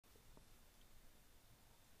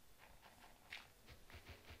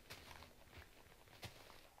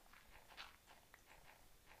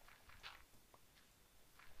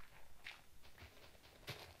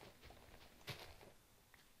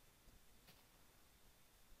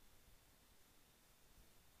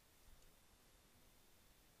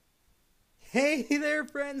Hey there,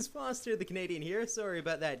 friends! Foster the Canadian here. Sorry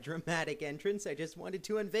about that dramatic entrance. I just wanted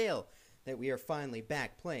to unveil that we are finally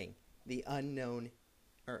back playing the unnamed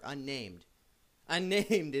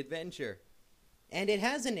adventure. And it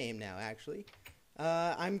has a name now, actually.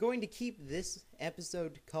 I'm going to keep this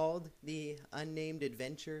episode called the Unnamed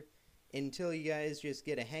Adventure until you guys just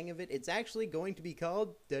get a hang of it. It's actually going to be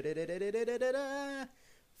called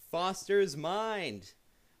Foster's Mind.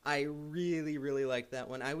 I really like that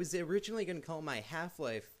one. I was originally going to call my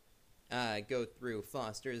Half-Life go through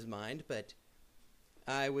Foster's Mind, but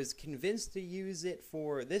I was convinced to use it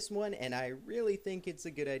for this one, and I really think it's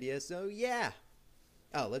a good idea, so yeah.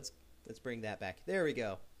 Oh, let's bring that back. There we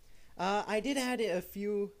go. I did add a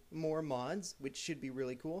few more mods, which should be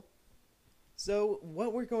really cool. So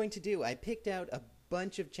what we're going to do, I picked out a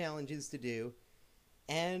bunch of challenges to do,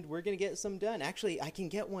 and we're going to get some done. Actually, I can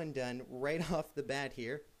get one done right off the bat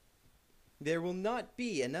here. There will not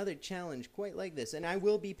be another challenge quite like this, and I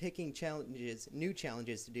will be picking new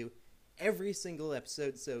challenges to do every single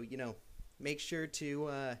episode, so, you know, make sure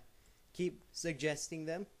to keep suggesting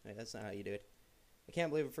them. Wait, that's not how you do it. I can't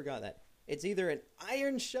believe I forgot that. It's either an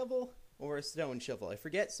iron shovel or a stone shovel. I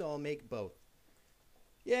forget, so I'll make both.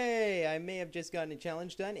 Yay! I may have just gotten a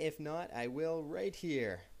challenge done. If not, I will right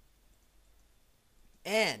here.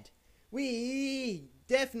 And we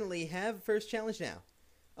definitely have first challenge now.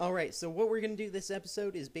 Alright, so what we're going to do this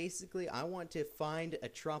episode is basically I want to find a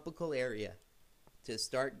tropical area to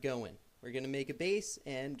start going. We're going to make a base,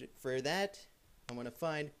 and for that, I want to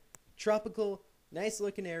find tropical, nice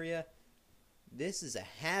looking area. This is a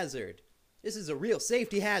hazard. This is a real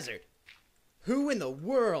safety hazard. Who in the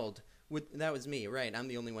world would... That was me, right? I'm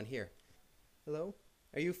the only one here. Hello?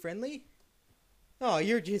 Are you friendly? Oh,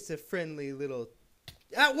 you're just a friendly little...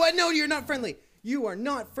 what? No, you're not friendly. You are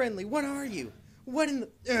not friendly. What are you? What in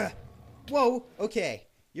the... Whoa, okay.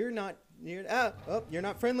 You're not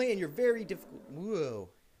friendly, and you're very difficult. Whoa.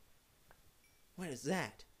 What is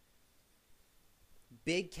that?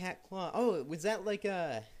 Big cat claw. Oh, was that like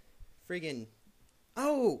a friggin...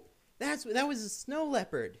 Oh, that was a snow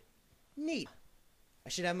leopard. Neat. I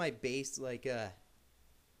should have my base like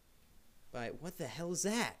what the hell is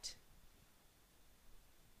that?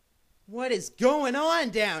 What is going on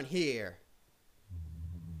down here?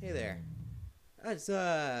 Hey there. It's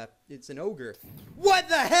an ogre. What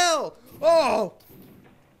the hell? Oh!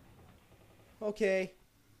 Okay.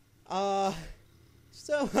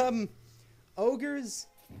 Ogres?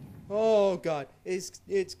 Oh god,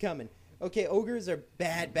 it's coming. Okay, ogres are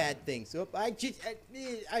bad things. So I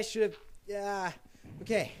should have,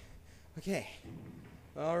 okay.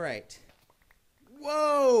 Alright.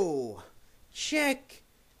 Whoa! Check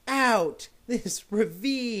out this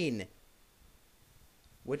ravine!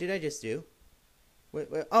 What did I just do? What,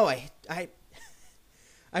 oh, I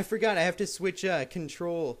forgot I have to switch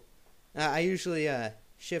control. I usually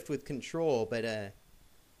shift with control, but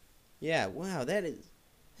yeah, wow,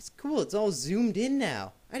 that's cool. It's all zoomed in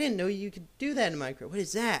now. I didn't know you could do that in Minecraft. What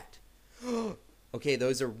is that? Okay,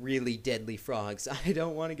 those are really deadly frogs. I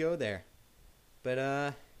don't want to go there. But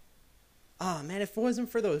oh man, if it wasn't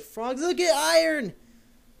for those frogs, look at iron.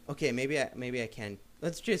 Okay, maybe I can.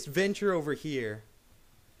 Let's just venture over here.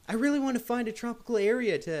 I really want to find a tropical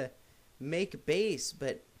area to make base,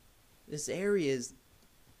 but this area is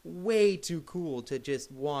way too cool to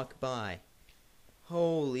just walk by.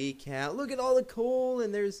 Holy cow. Look at all the coal,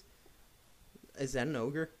 and is that an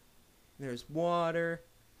ogre? There's water.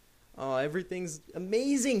 Oh, everything's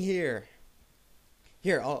amazing here.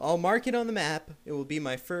 Here, I'll mark it on the map. It will be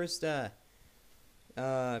my first thing.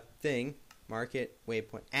 Mark it,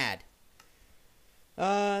 waypoint, add.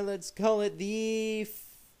 Let's call it the...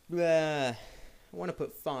 I want to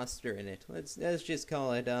put Foster in it. Let's just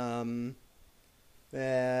call it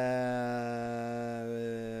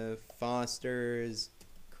Foster's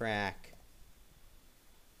Crack.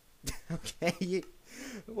 Okay,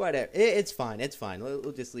 whatever. It's fine.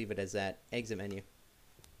 We'll just leave it as that. Exit menu.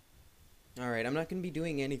 Alright, I'm not going to be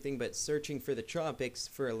doing anything but searching for the tropics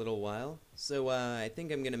for a little while. So I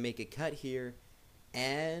think I'm going to make a cut here.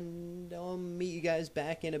 And I'll meet you guys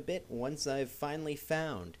back in a bit once I've finally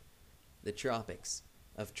found the tropics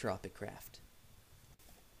of Tropicraft.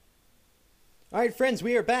 Alright friends,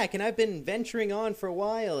 we are back, and I've been venturing on for a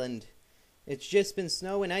while, and it's just been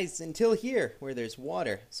snow and ice until here, where there's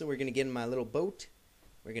water. So we're going to get in my little boat.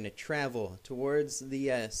 We're going to travel towards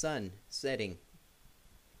the sun setting.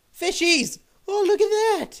 Fishies! Oh, look at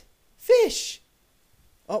that! Fish!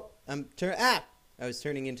 Oh, I was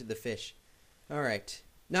turning into the fish. Alright.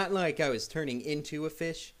 Not like I was turning into a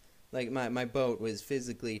fish. Like my boat was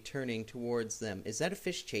physically turning towards them. Is that a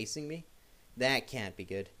fish chasing me? That can't be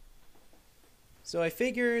good. So I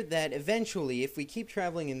figure that eventually, if we keep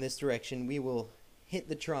traveling in this direction, we will hit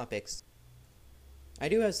the tropics. I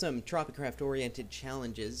do have some Tropicraft-oriented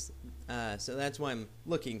challenges, so that's why I'm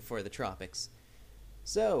looking for the tropics.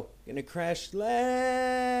 So, gonna crash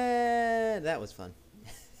land. That was fun.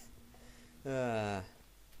 Oh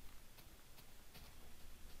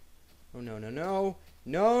no no no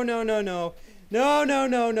no no no no no no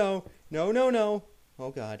no no no no no. Oh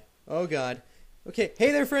god. Oh god. Okay,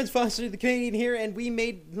 hey there friends, Foster the Canadian here, and we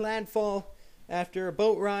made landfall after a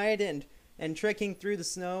boat ride and trekking through the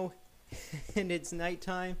snow. And it's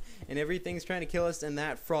nighttime and everything's trying to kill us, and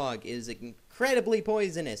that frog is incredibly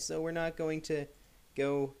poisonous, so we're not going to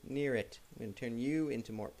go near it. I'm going to turn you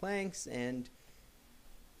into more planks, and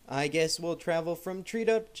I guess we'll travel from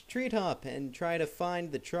treetop to treetop and try to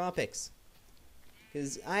find the tropics.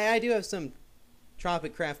 Because I do have some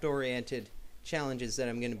Tropicraft oriented challenges that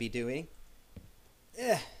I'm going to be doing.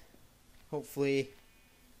 Hopefully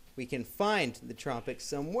we can find the tropics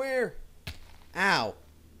somewhere. Ow.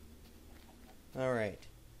 Alright.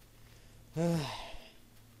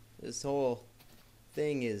 This whole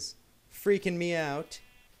thing is freaking me out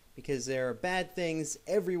because there are bad things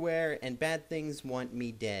everywhere and bad things want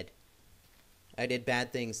me dead. I did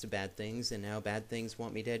bad things to bad things, and now bad things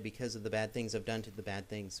want me dead because of the bad things I've done to the bad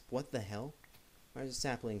things. What the hell? Why are the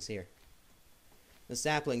saplings here? The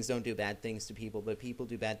saplings don't do bad things to people, but people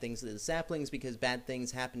do bad things to the saplings because bad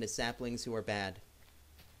things happen to saplings who are bad.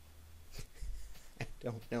 I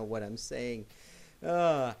don't know what I'm saying.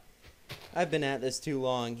 I've been at this too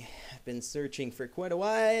long. I've been searching for quite a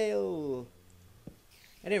while.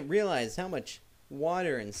 I didn't realize how much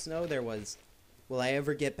water and snow there was. Will I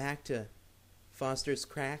ever get back to Foster's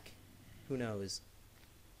Crack? Who knows?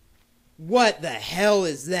 What the hell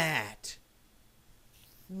is that?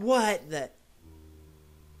 What the...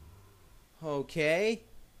 Okay.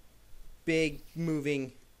 Big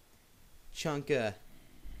moving chunk of...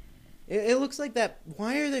 It looks like that...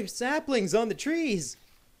 Why are there saplings on the trees?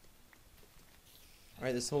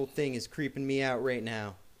 Alright, this whole thing is creeping me out right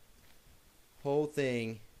now. Whole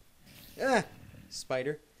thing. Ah!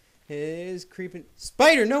 Spider. Is creeping...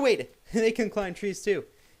 Spider! No, wait! They can climb trees too.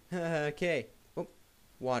 Okay. Oh,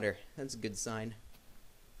 water. That's a good sign.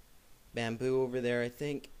 Bamboo over there, I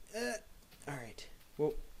think. Alright.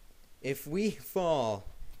 Well, if we fall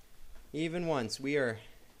even once, we are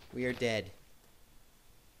dead.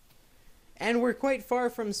 And we're quite far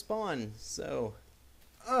from spawn, so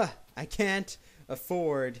I can't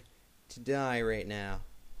afford to die right now.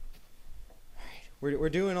 Alright, we're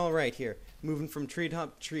doing all right here. Moving from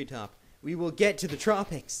treetop to treetop. We will get to the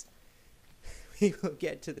tropics. We will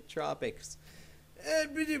get to the tropics.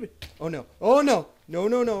 Oh no. Oh no. No,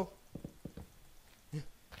 no, no.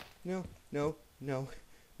 No, no, no.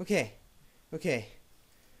 Okay. Okay.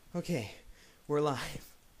 Okay. We're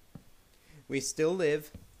alive. We still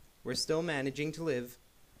live. We're still managing to live.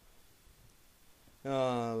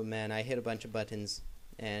 Oh man, I hit a bunch of buttons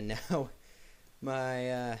and now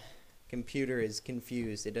my computer is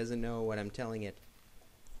confused. It doesn't know what I'm telling it.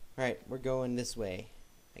 Alright, we're going this way,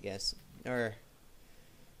 I guess. Or,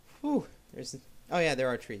 whew, there's, oh yeah, there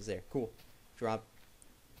are trees there. Cool. Drop.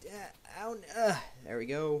 There we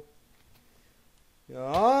go.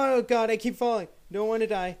 Oh god, I keep falling. Don't want to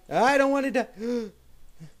die. I don't want to die.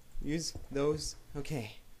 Use those.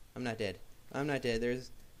 Okay. I'm not dead. I'm not dead.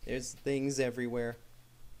 There's things everywhere.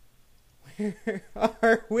 Where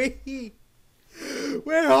are we?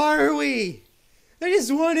 Where are we? I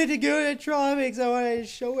just wanted to go to Tropics. I wanted to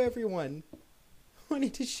show everyone. I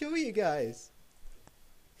wanted to show you guys.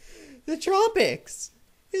 The Tropics.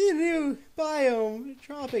 The new biome,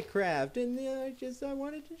 Tropicraft. And I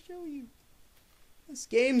wanted to show you. This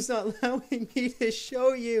game's not allowing me to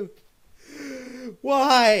show you.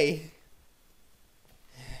 Why?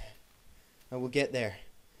 I will get there.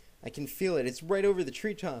 I can feel it. It's right over the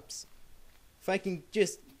treetops. If I can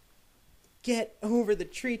just get over the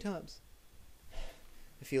treetops.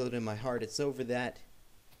 I feel it in my heart. It's over that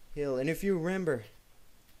hill. And if you remember,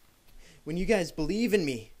 when you guys believe in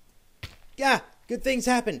me, yeah, good things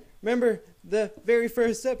happen. Remember the very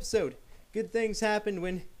first episode. Good things happened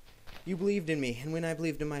when you believed in me and when I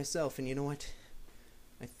believed in myself. And you know what?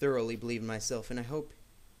 I thoroughly believe in myself, and I hope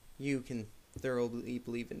you can thoroughly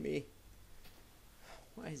believe in me.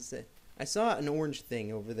 Why is it? I saw an orange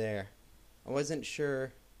thing over there. I wasn't sure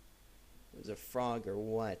if it was a frog or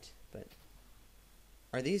what, but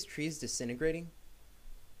are these trees disintegrating?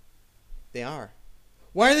 They are.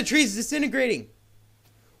 Why are the trees disintegrating?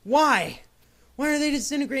 Why? Why are they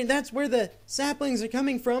disintegrating? That's where the saplings are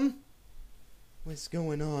coming from. What's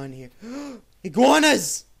going on here?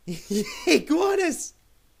 Iguanas! Iguanas!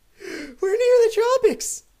 We're near the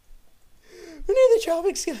tropics. We're near the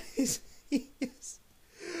tropics, guys. Yes.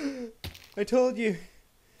 I told you.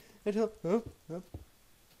 I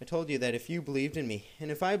told you that if you believed in me,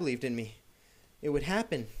 and if I believed in me, it would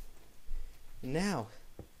happen. And now,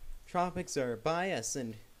 tropics are by us,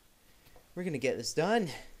 and we're gonna get this done.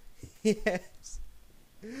 Yes.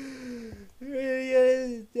 We're gonna get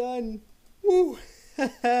this done. Woo!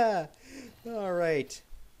 All right.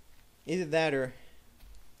 Either that or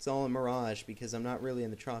it's all a mirage, because I'm not really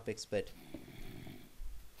in the tropics, but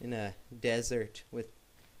in a desert with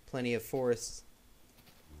plenty of forests.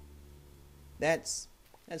 That's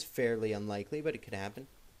fairly unlikely, but it could happen.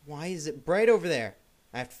 Why is it bright over there?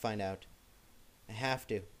 I have to find out. I have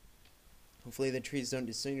to. Hopefully the trees don't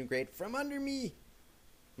disintegrate from under me.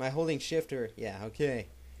 Am I holding shift or... Yeah, okay.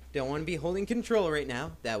 Don't want to be holding control right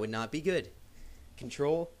now. That would not be good.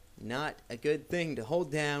 Control, not a good thing to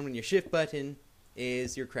hold down when your shift button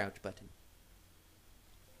is your crouch button.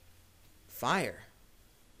 Fire.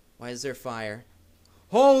 Why is there fire?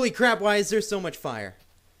 Holy crap, why is there so much fire?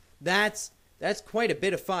 That's quite a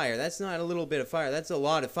bit of fire. That's not a little bit of fire. That's a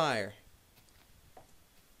lot of fire.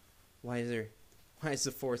 Why is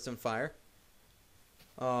the forest on fire?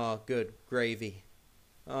 Oh, good gravy.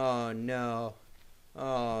 Oh, no.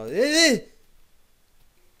 Oh,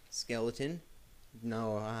 skeleton.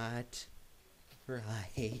 Not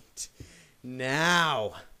right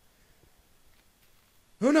now.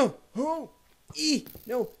 Oh, no. Oh.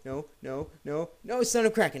 No, no, no, no, no, son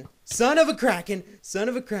of Kraken. Son of a Kraken. Son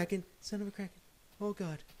of a Kraken. Son of a Kraken. Oh,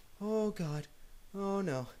 God. Oh, God. Oh,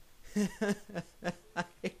 no.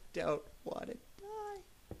 I don't want to die.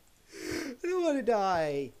 I don't want to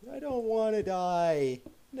die. I don't want to die.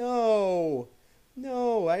 No.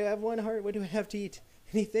 No, I have one heart. What do I have to eat?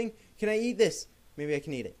 Anything? Can I eat this? Maybe I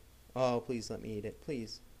can eat it. Oh, please let me eat it.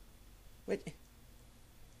 Please.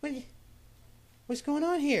 What's going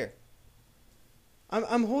on here?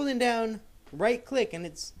 I'm holding down right click and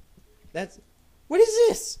what is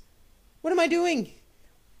this? What am I doing?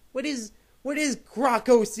 What is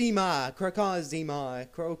crocozema?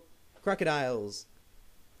 Crocodiles.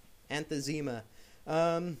 Anthozema.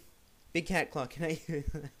 Big cat claw. Can I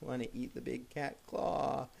want to eat the big cat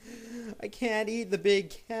claw? I can't eat the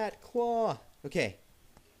big cat claw. Okay.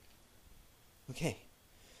 Okay.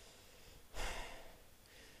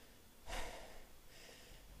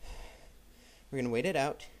 We're going to wait it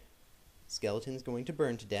out. Skeleton's going to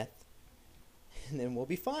burn to death. And then we'll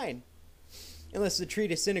be fine. Unless the tree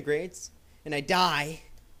disintegrates and I die.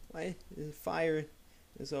 Why? The fire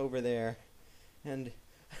is over there. And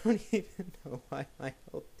I don't even know why my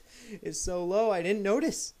health is so low. I didn't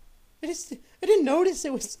notice. I didn't notice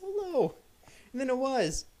it was so low. And then it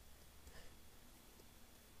was.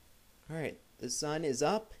 Alright. The sun is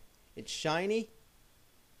up. It's shiny.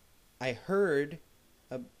 I heard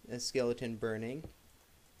a skeleton burning.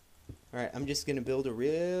 Alright, I'm just going to build a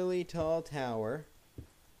really tall tower.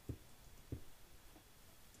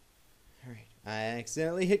 Alright, I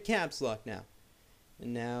accidentally hit caps lock now.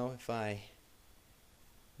 And now if I...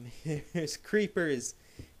 There's creepers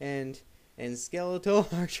and skeletal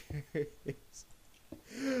archers.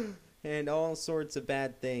 And all sorts of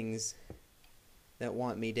bad things that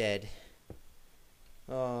want me dead.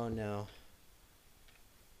 Oh no.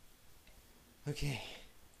 Okay.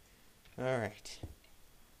 Alright.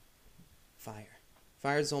 Fire.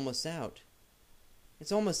 Fire's almost out.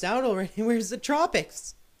 It's almost out already. Where's the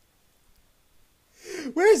tropics?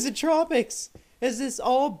 Where's the tropics? Has this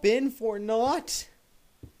all been for naught?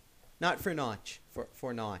 Not for naught.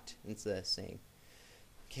 For naught. It's the same.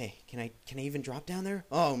 Okay. Can I even drop down there?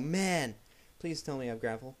 Oh man. Please tell me I have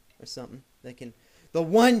gravel or something that can... The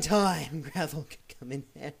one time gravel could come in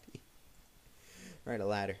handy. Alright, a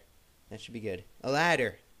ladder. That should be good. A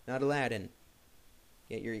ladder, not Aladdin.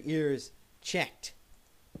 Get your ears checked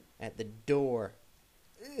at the door.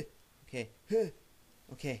 Okay.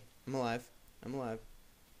 Okay, I'm alive. I'm alive.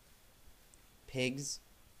 Pigs.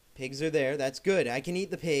 Pigs are there. That's good. I can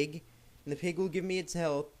eat the pig. And the pig will give me its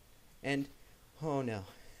health. And, oh no.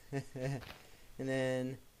 And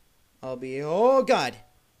then I'll be, oh God.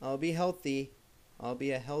 I'll be healthy. I'll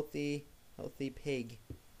be a healthy pig.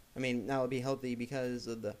 I mean, I'll be healthy because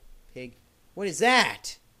of the pig. What is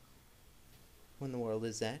that? What in the world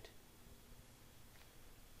is that?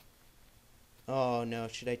 Oh no,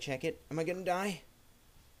 should I check it? Am I gonna die?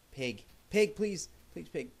 Pig. Pig, please. Please,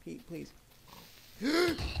 pig. Pig, please.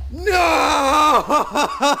 No!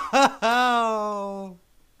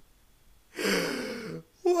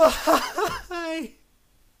 Why?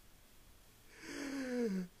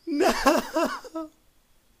 No!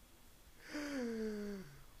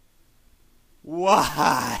 Why?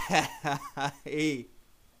 Why?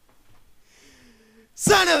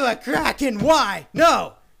 Son of a kraken, why?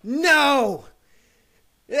 No! No!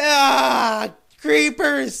 Ah!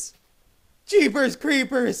 Creepers! Jeepers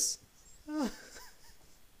creepers! I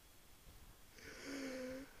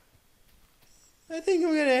think I'm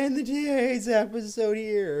gonna end the today's episode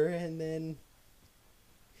here, and then...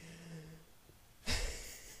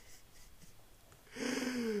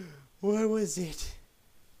 What was it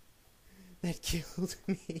that killed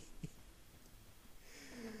me?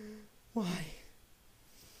 Why?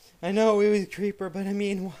 I know it was Creeper, but I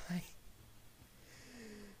mean, why?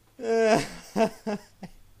 I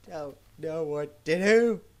don't know what to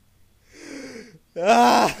do.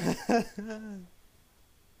 I'm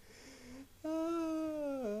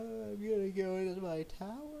gonna go into my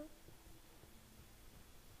tower.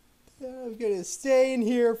 I'm gonna stay in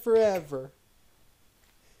here forever.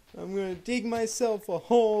 I'm gonna dig myself a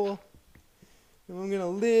hole, and I'm gonna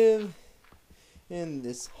live in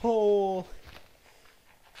this hole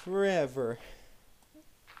forever.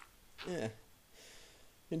 Yeah.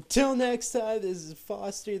 Until next time, this is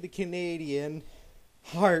Foster the Canadian,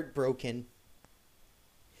 heartbroken,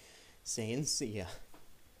 saying see ya.